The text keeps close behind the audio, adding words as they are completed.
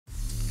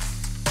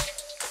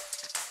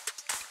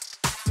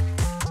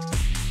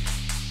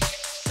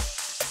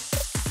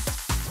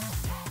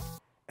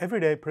Every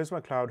day,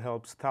 Prisma Cloud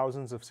helps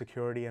thousands of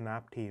security and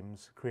app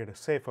teams create a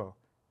safer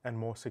and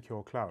more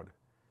secure cloud.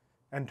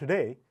 And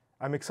today,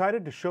 I'm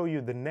excited to show you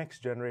the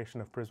next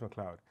generation of Prisma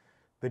Cloud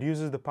that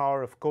uses the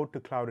power of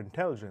code-to-cloud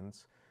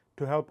intelligence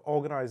to help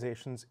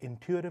organizations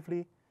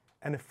intuitively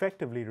and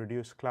effectively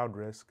reduce cloud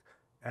risk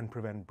and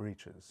prevent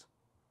breaches.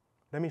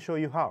 Let me show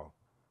you how.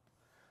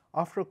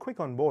 After a quick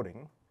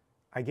onboarding,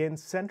 I gain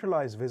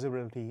centralized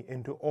visibility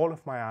into all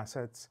of my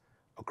assets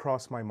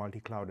across my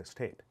multi-cloud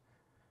estate.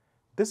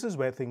 This is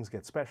where things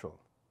get special.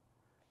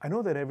 I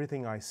know that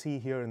everything I see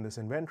here in this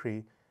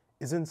inventory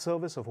is in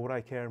service of what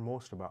I care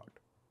most about,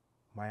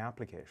 my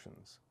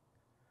applications.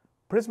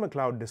 Prisma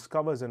Cloud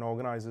discovers and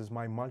organizes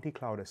my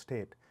multi-cloud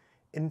estate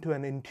into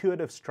an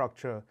intuitive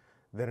structure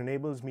that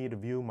enables me to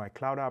view my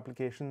cloud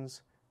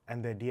applications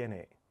and their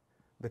DNA,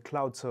 the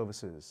cloud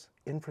services,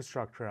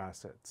 infrastructure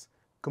assets,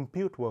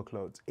 compute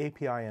workloads,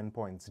 API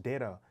endpoints,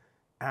 data,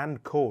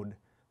 and code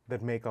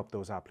that make up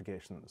those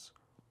applications,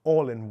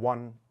 all in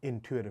one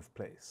intuitive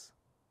place.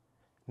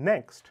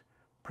 Next,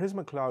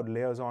 Prisma Cloud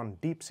layers on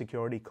deep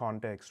security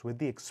context with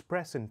the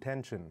express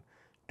intention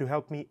to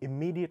help me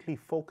immediately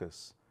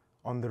focus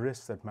on the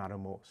risks that matter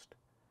most.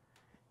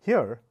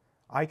 Here,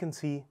 I can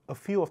see a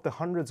few of the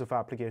hundreds of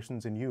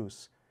applications in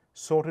use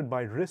sorted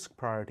by risk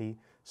priority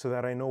so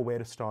that I know where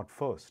to start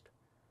first.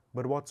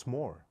 But what's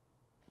more,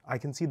 I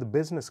can see the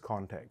business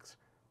context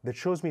that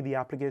shows me the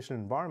application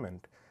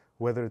environment,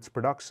 whether it's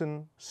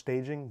production,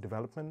 staging,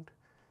 development,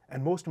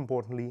 and most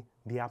importantly,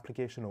 the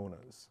application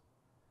owners.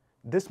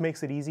 This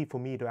makes it easy for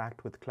me to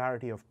act with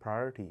clarity of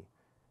priority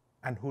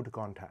and who to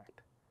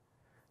contact.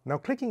 Now,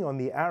 clicking on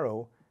the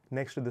arrow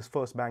next to this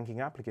first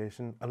banking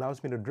application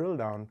allows me to drill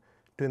down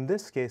to, in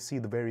this case, see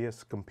the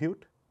various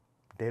compute,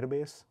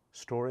 database,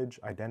 storage,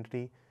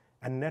 identity,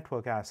 and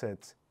network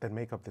assets that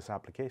make up this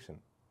application.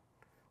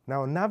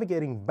 Now,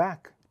 navigating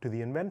back to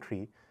the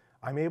inventory,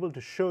 I'm able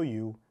to show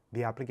you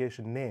the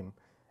application name,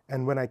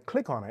 and when I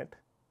click on it,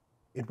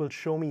 it will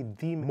show me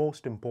the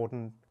most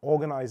important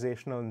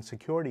organizational and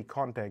security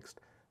context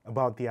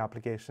about the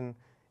application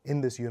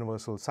in this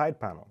universal side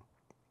panel.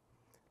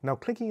 Now,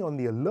 clicking on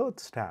the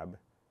Alerts tab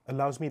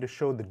allows me to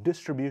show the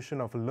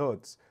distribution of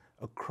alerts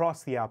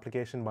across the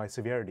application by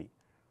severity,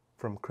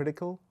 from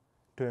critical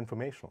to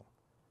informational.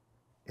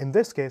 In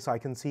this case, I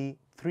can see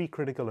 3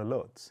 critical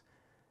alerts,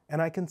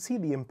 and I can see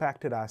the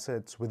impacted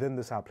assets within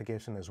this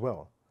application as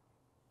well.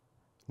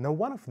 Now,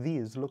 one of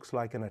these looks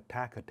like an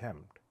attack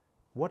attempt.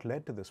 What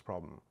led to this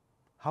problem?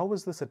 How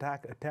was this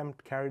attack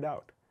attempt carried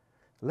out?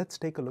 Let's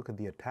take a look at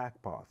the attack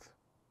path.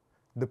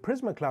 The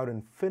Prisma Cloud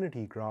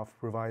Infinity Graph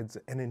provides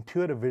an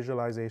intuitive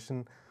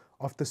visualization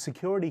of the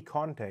security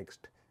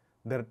context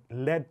that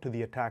led to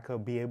the attacker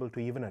be able to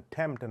even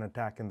attempt an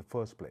attack in the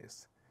first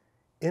place.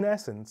 In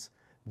essence,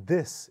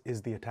 this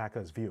is the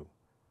attacker's view.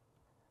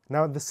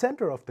 Now, at the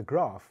center of the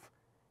graph,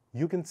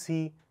 you can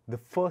see the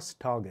first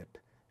target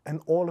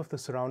and all of the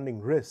surrounding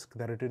risk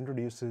that it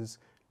introduces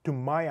to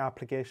my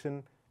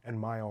application and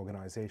my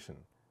organization.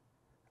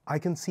 I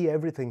can see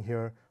everything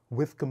here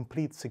with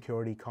complete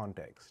security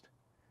context.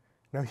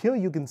 Now, here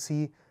you can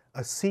see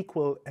a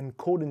SQL and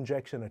code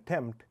injection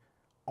attempt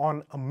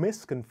on a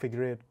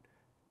misconfigured,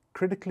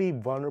 critically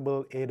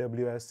vulnerable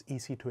AWS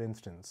EC2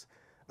 instance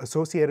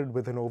associated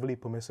with an overly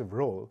permissive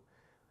role.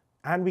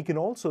 And we can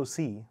also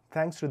see,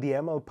 thanks to the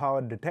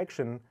ML-powered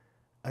detection,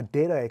 a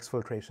data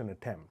exfiltration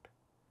attempt.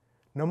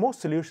 Now,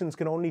 most solutions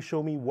can only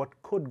show me what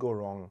could go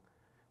wrong,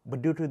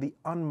 but due to the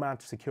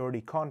unmatched security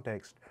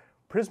context,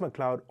 Prisma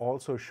Cloud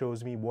also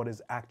shows me what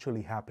is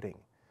actually happening,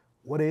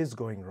 what is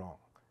going wrong.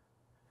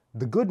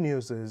 The good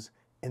news is,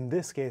 in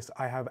this case,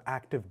 I have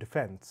active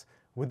defense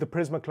with the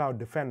Prisma Cloud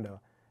Defender,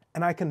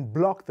 and I can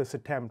block this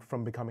attempt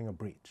from becoming a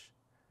breach.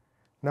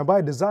 Now,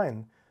 by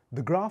design,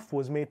 the graph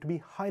was made to be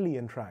highly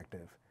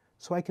interactive,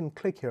 so I can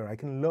click here, I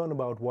can learn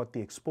about what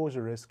the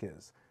exposure risk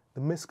is,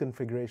 the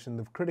misconfiguration,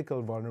 the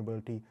critical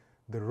vulnerability,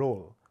 the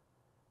role.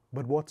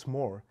 But what's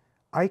more,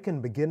 I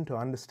can begin to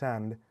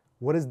understand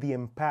what is the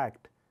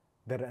impact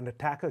that an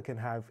attacker can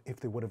have if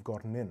they would have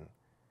gotten in.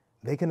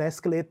 They can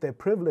escalate their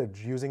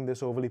privilege using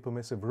this overly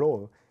permissive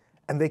role,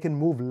 and they can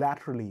move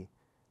laterally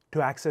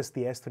to access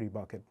the S3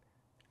 bucket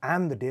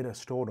and the data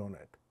stored on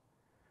it.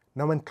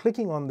 Now, when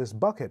clicking on this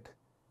bucket,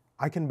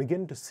 I can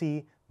begin to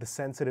see the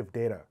sensitive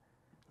data.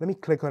 Let me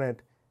click on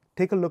it,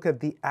 take a look at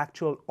the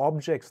actual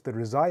objects that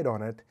reside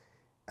on it,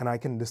 and I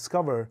can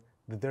discover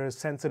that there is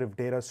sensitive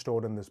data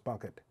stored in this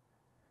bucket.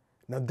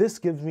 Now, this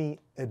gives me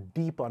a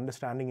deep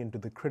understanding into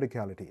the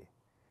criticality.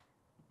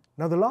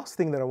 Now, the last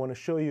thing that I want to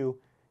show you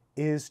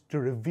is to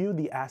review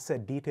the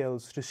asset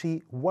details to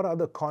see what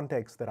other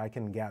context that I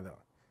can gather.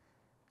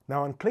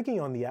 Now, on clicking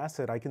on the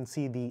asset, I can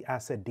see the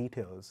asset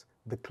details,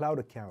 the cloud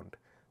account,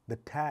 the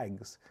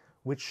tags,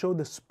 which show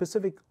the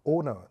specific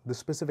owner, the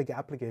specific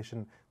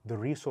application, the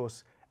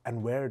resource,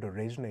 and where it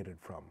originated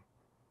from.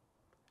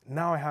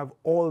 Now I have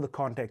all the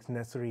context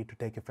necessary to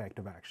take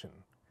effective action.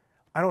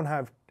 I don't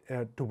have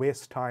to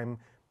waste time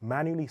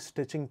manually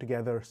stitching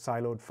together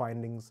siloed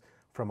findings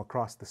from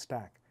across the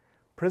stack.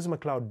 Prisma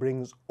Cloud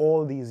brings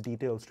all these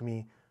details to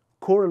me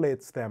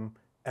correlates them,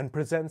 and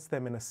presents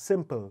them in a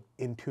simple,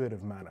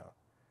 intuitive manner.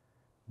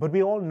 But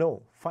we all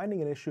know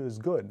finding an issue is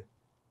good,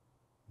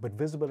 but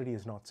visibility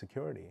is not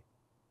security.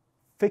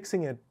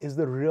 Fixing it is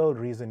the real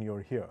reason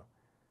you're here.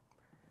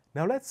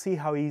 Now let's see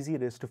how easy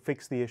it is to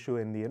fix the issue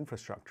in the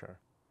infrastructure.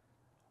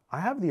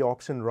 I have the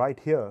option right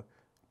here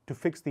to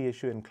fix the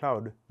issue in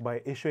cloud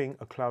by issuing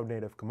a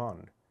cloud-native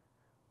command.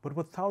 But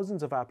what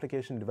thousands of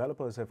application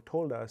developers have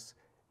told us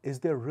is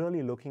they're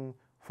really looking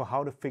for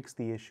how to fix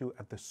the issue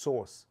at the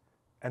source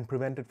and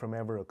prevent it from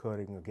ever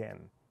occurring again.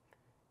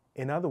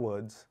 In other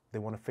words, they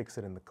want to fix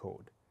it in the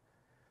code.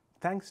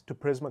 Thanks to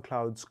Prisma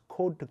Cloud's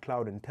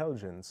code-to-cloud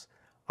intelligence,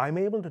 I'm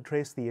able to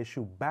trace the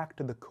issue back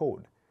to the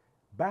code,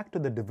 back to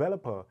the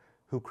developer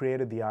who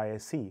created the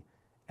ISE,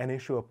 and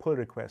issue a pull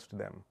request to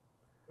them.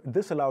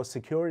 This allows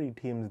security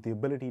teams the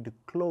ability to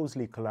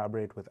closely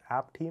collaborate with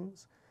app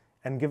teams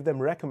and give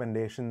them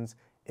recommendations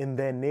in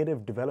their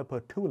native developer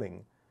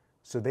tooling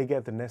so they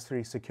get the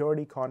necessary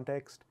security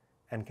context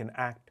and can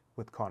act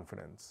with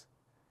confidence.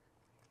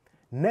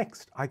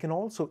 Next, I can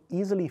also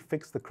easily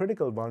fix the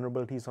critical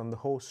vulnerabilities on the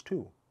host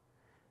too.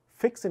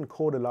 Fix in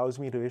code allows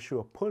me to issue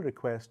a pull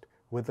request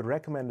with the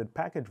recommended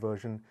package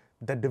version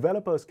that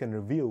developers can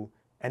review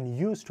and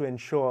use to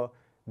ensure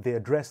they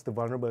address the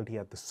vulnerability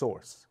at the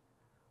source.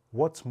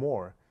 What's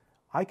more,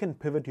 I can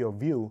pivot your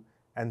view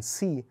and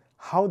see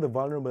how the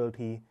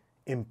vulnerability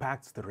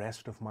impacts the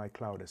rest of my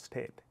cloud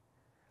estate.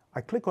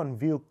 I click on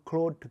View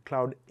Code to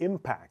Cloud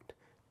Impact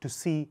to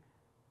see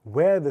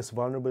where this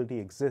vulnerability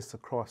exists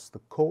across the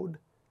code,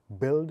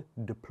 build,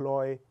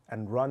 deploy,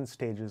 and run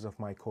stages of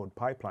my code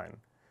pipeline.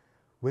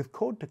 With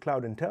Code to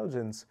Cloud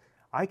Intelligence,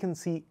 I can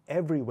see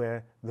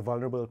everywhere the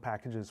vulnerable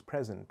package is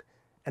present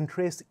and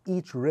trace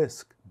each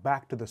risk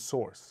back to the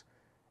source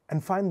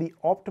and find the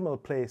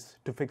optimal place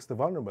to fix the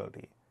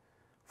vulnerability.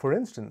 For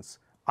instance,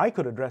 I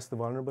could address the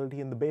vulnerability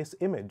in the base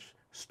image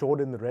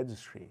stored in the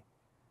registry.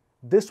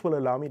 This will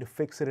allow me to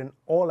fix it in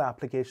all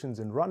applications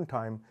in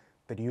runtime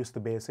that use the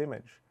base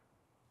image.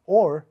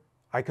 Or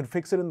I could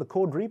fix it in the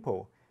code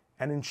repo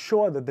and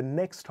ensure that the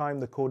next time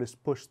the code is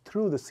pushed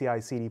through the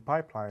CI/CD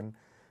pipeline,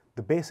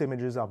 the base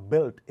images are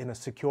built in a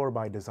secure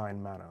by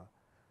design manner.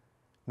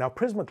 Now,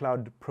 Prisma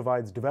Cloud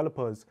provides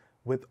developers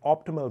with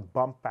optimal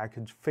bump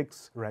package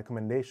fix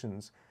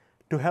recommendations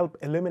to help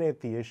eliminate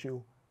the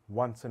issue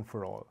once and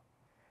for all.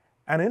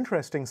 An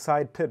interesting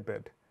side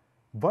tidbit: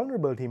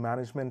 vulnerability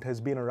management has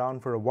been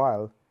around for a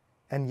while,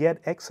 and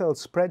yet Excel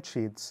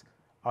spreadsheets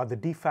are the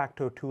de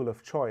facto tool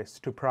of choice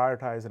to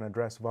prioritize and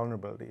address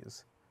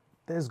vulnerabilities.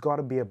 There's got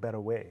to be a better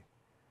way.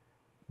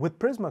 With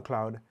Prisma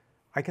Cloud,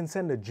 I can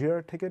send a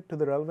Jira ticket to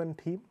the relevant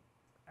team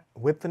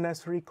with the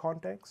necessary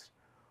context,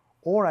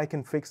 or I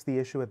can fix the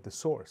issue at the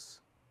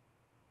source.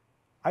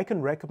 I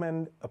can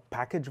recommend a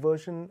package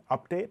version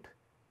update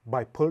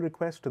by pull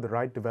request to the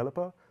right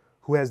developer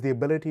who has the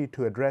ability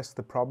to address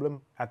the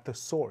problem at the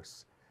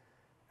source.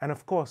 And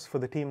of course, for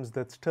the teams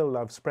that still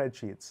love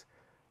spreadsheets,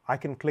 I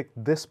can click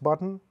this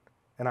button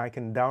and I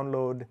can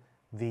download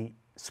the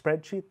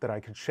spreadsheet that I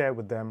could share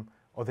with them,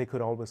 or they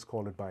could always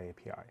call it by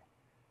API.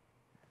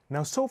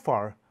 Now, so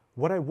far,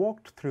 what I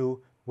walked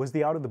through was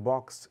the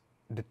out-of-the-box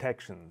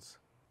detections.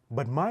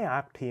 But my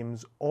app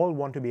teams all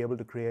want to be able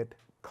to create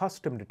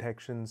custom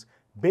detections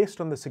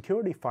based on the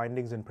security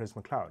findings in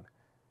Prisma Cloud.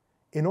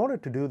 In order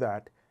to do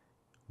that,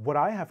 what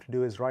I have to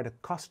do is write a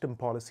custom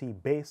policy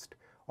based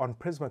on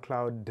Prisma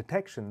Cloud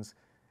detections,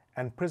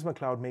 and Prisma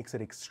Cloud makes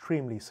it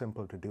extremely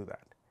simple to do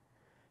that.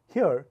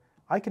 Here,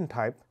 I can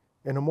type,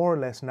 in a more or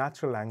less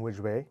natural language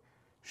way,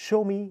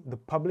 show me the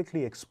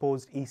publicly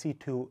exposed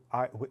EC2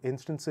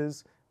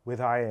 instances with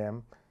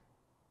IAM,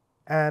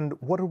 and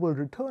what it will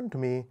return to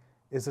me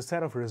is a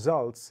set of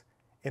results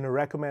in a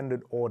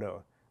recommended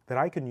order that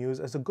I can use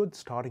as a good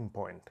starting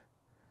point.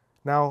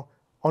 Now,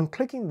 on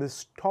clicking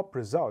this top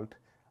result,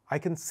 I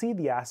can see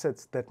the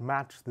assets that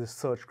match this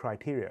search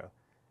criteria,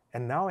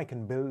 and now I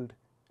can build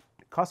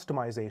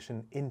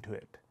customization into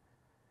it.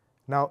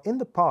 Now, in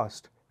the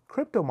past,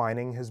 crypto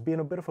mining has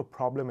been a bit of a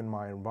problem in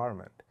my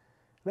environment.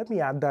 Let me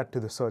add that to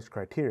the search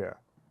criteria.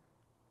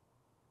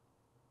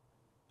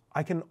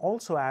 I can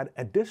also add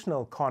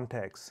additional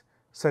context,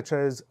 such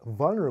as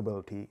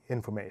vulnerability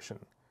information.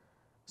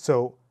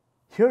 So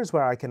here's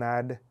where I can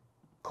add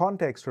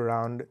context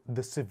around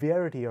the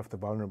severity of the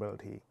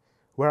vulnerability,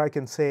 where I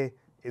can say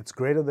it's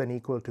greater than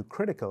equal to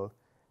critical,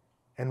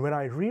 and when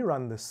I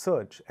rerun the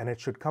search and it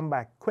should come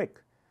back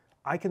quick,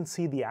 I can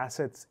see the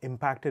assets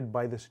impacted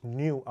by this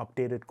new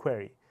updated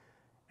query.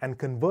 And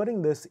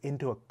converting this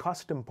into a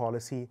custom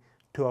policy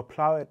to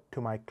apply it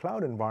to my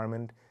cloud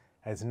environment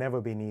has never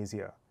been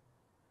easier.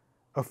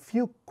 A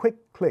few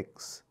quick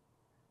clicks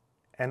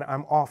and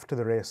I'm off to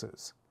the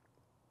races.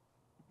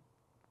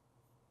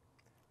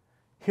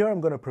 Here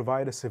I'm going to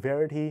provide a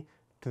severity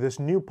to this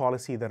new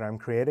policy that I'm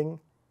creating.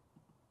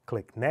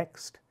 Click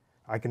Next.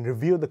 I can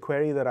review the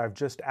query that I've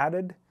just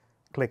added.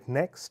 Click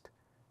Next,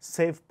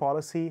 save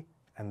policy,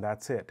 and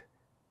that's it.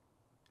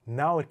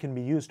 Now it can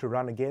be used to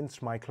run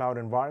against my cloud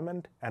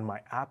environment and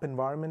my app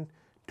environment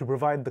to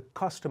provide the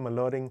custom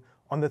alerting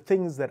on the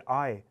things that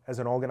I, as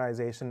an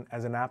organization,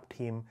 as an app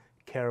team,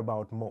 care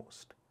about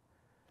most.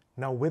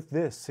 Now with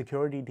this,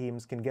 security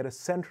teams can get a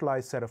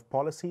centralized set of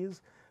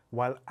policies,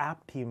 while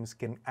app teams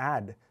can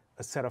add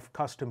a set of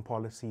custom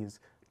policies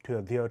to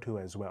adhere to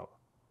as well.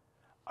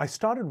 I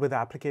started with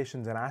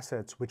applications and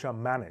assets which are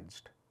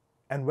managed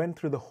and went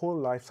through the whole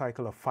life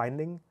cycle of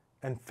finding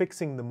and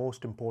fixing the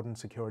most important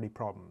security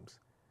problems.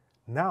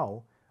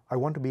 Now, I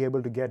want to be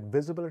able to get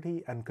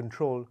visibility and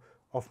control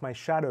of my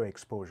shadow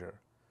exposure.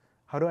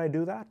 How do I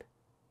do that?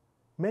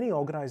 Many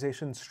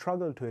organizations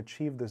struggle to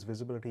achieve this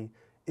visibility,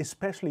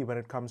 especially when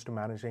it comes to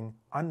managing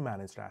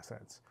unmanaged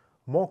assets,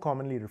 more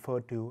commonly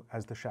referred to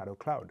as the shadow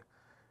cloud.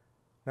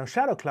 Now,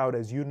 shadow cloud,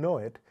 as you know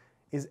it,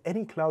 is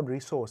any cloud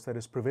resource that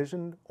is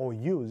provisioned or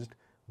used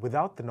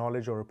without the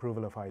knowledge or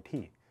approval of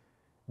IT.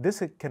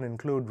 This can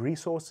include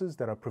resources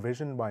that are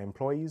provisioned by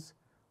employees,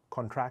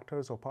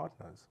 contractors, or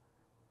partners.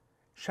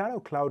 Shadow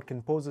cloud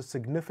can pose a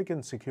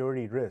significant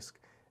security risk,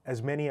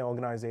 as many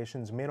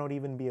organizations may not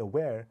even be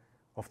aware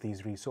of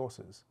these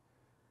resources.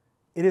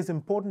 It is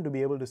important to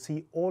be able to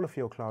see all of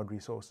your cloud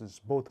resources,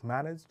 both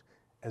managed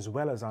as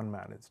well as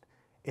unmanaged,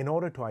 in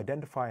order to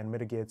identify and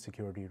mitigate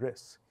security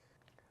risks.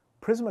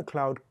 Prisma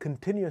Cloud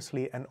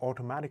continuously and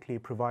automatically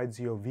provides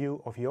you a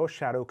view of your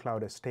shadow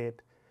cloud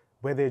estate,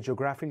 where they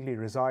geographically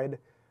reside,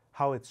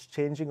 how it's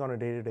changing on a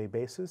day-to-day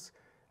basis,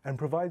 and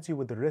provides you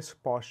with the risk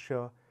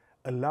posture,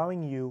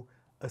 allowing you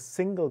a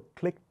single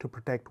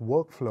click-to-protect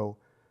workflow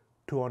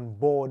to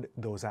onboard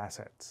those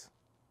assets.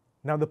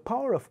 Now, the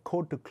power of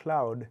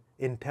code-to-cloud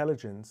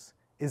intelligence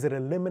is it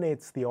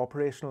eliminates the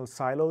operational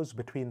silos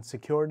between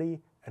security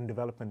and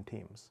development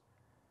teams.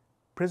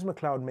 Prisma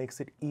Cloud makes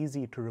it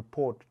easy to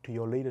report to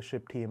your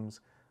leadership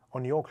teams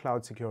on your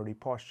cloud security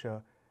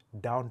posture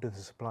down to the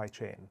supply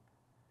chain.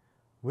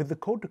 With the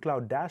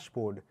Code-to-Cloud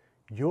dashboard,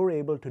 you're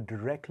able to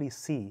directly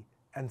see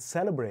and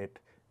celebrate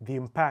the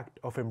impact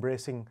of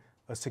embracing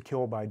a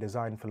secure by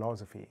design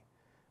philosophy,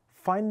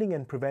 finding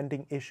and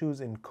preventing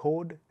issues in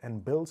code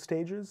and build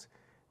stages,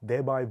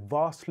 thereby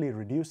vastly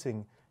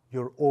reducing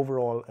your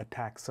overall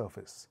attack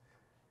surface.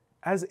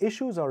 As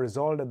issues are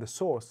resolved at the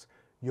source,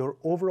 your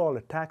overall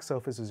attack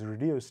surface is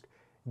reduced,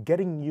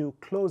 getting you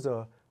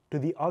closer to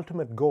the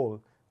ultimate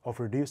goal of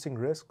reducing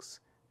risks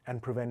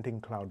and preventing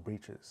cloud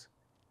breaches.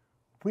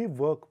 We've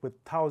worked with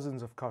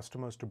thousands of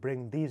customers to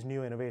bring these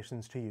new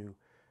innovations to you,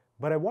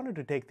 but I wanted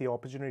to take the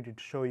opportunity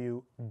to show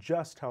you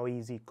just how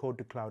easy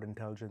code-to-cloud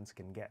intelligence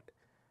can get.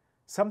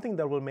 Something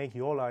that will make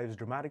your lives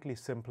dramatically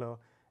simpler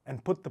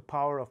and put the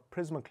power of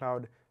Prisma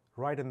Cloud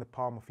right in the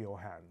palm of your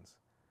hands.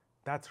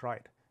 That's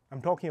right,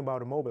 I'm talking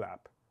about a mobile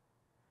app.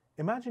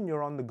 Imagine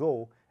you're on the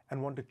go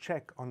and want to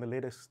check on the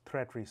latest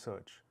threat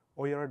research,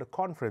 or you're at a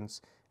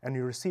conference and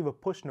you receive a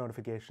push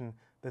notification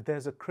that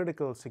there's a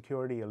critical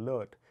security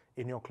alert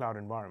in your cloud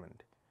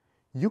environment.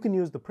 You can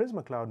use the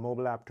Prisma Cloud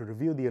mobile app to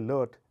review the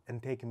alert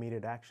and take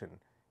immediate action,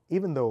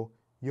 even though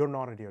you're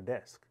not at your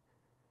desk.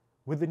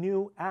 With the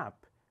new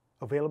app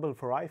available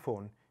for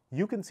iPhone,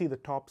 you can see the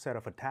top set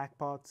of attack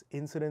paths,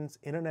 incidents,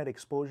 internet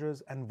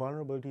exposures, and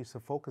vulnerabilities to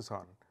focus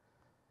on.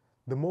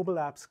 The mobile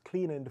app's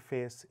clean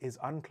interface is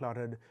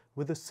uncluttered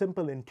with a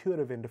simple,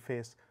 intuitive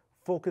interface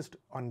focused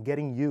on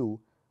getting you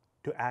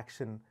to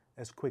action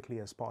as quickly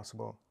as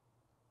possible.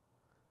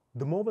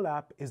 The mobile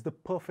app is the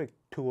perfect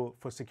tool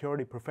for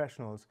security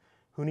professionals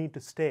who need to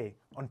stay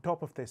on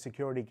top of their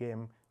security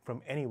game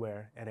from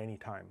anywhere at any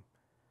time.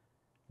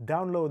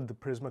 Download the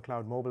Prisma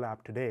Cloud mobile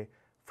app today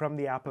from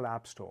the Apple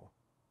App Store.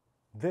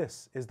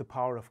 This is the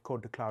power of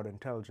code-to-cloud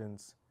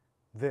intelligence.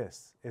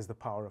 This is the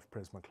power of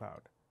Prisma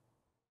Cloud.